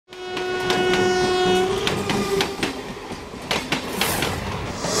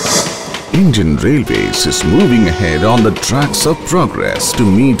Indian Railways is moving ahead on the tracks of progress to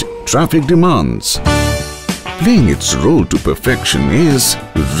meet traffic demands. Playing its role to perfection is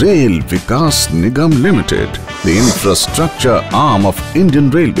Rail Vikas Nigam Limited, the infrastructure arm of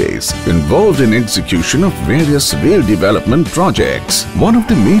Indian Railways, involved in execution of various rail development projects. One of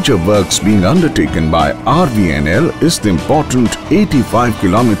the major works being undertaken by RVNL is the important 85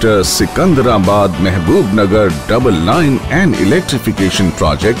 km Secunderabad Mahabubnagar Doubling and Electrification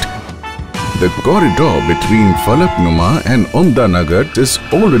project. The corridor between Falaknuma and Umdanagar is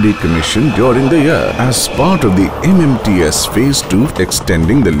already commissioned during the year as part of the MMTS Phase II,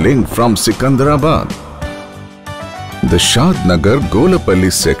 extending the link from Secunderabad. The Shadnagar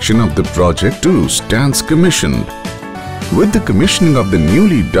Gollapalli section of the project too stands commissioned. With the commissioning of the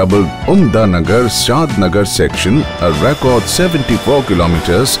newly doubled Umdanagar Shadnagar section, a record 74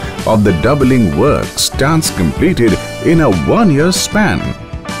 kilometers of the doubling work stands completed in a one-year span.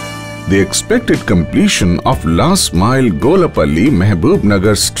 The expected completion of last mile Gollapalli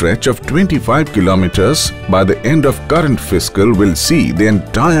Mahabubnagar stretch of 25 kilometers by the end of current fiscal will see the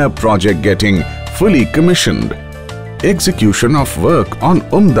entire project getting fully commissioned. Execution of work on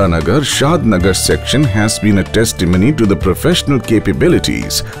Umdanagar Shadnagar section has been a testimony to the professional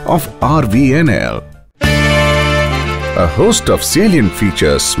capabilities of RVNL. A host of salient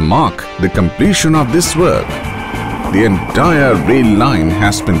features mark the completion of this work. The entire rail line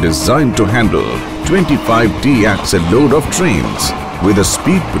has been designed to handle 25D axle load of trains with a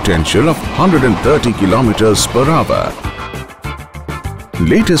speed potential of 130 km per hour.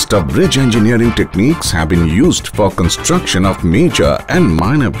 Latest of bridge engineering techniques have been used for construction of major and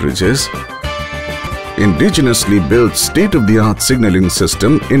minor bridges. Indigenously built state-of-the-art signaling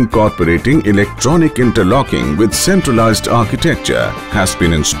system incorporating electronic interlocking with centralized architecture has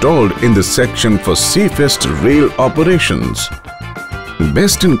been installed in the section for safest rail operations.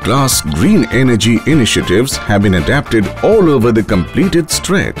 Best-in-class green energy initiatives have been adapted all over the completed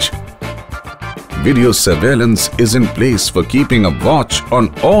stretch. Video surveillance is in place for keeping a watch on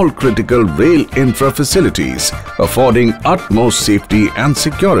all critical rail infra facilities, affording utmost safety and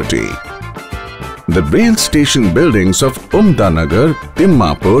security. The rail station buildings of Umdanagar,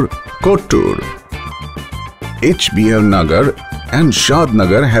 Timmapur, Kurnool, HBL Nagar and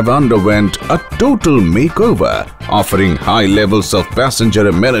Shadnagar have underwent a total makeover, offering high levels of passenger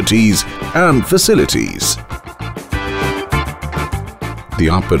amenities and facilities. The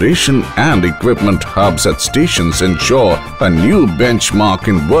operation and equipment hubs at stations ensure a new benchmark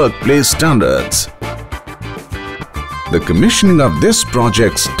in workplace standards. The commissioning of this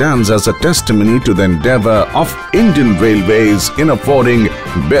project stands as a testimony to the endeavour of Indian Railways in affording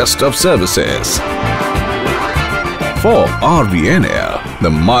best of services. For RVNL, the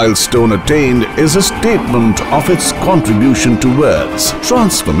milestone attained is a statement of its contribution towards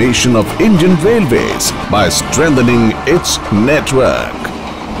transformation of Indian Railways by strengthening its network.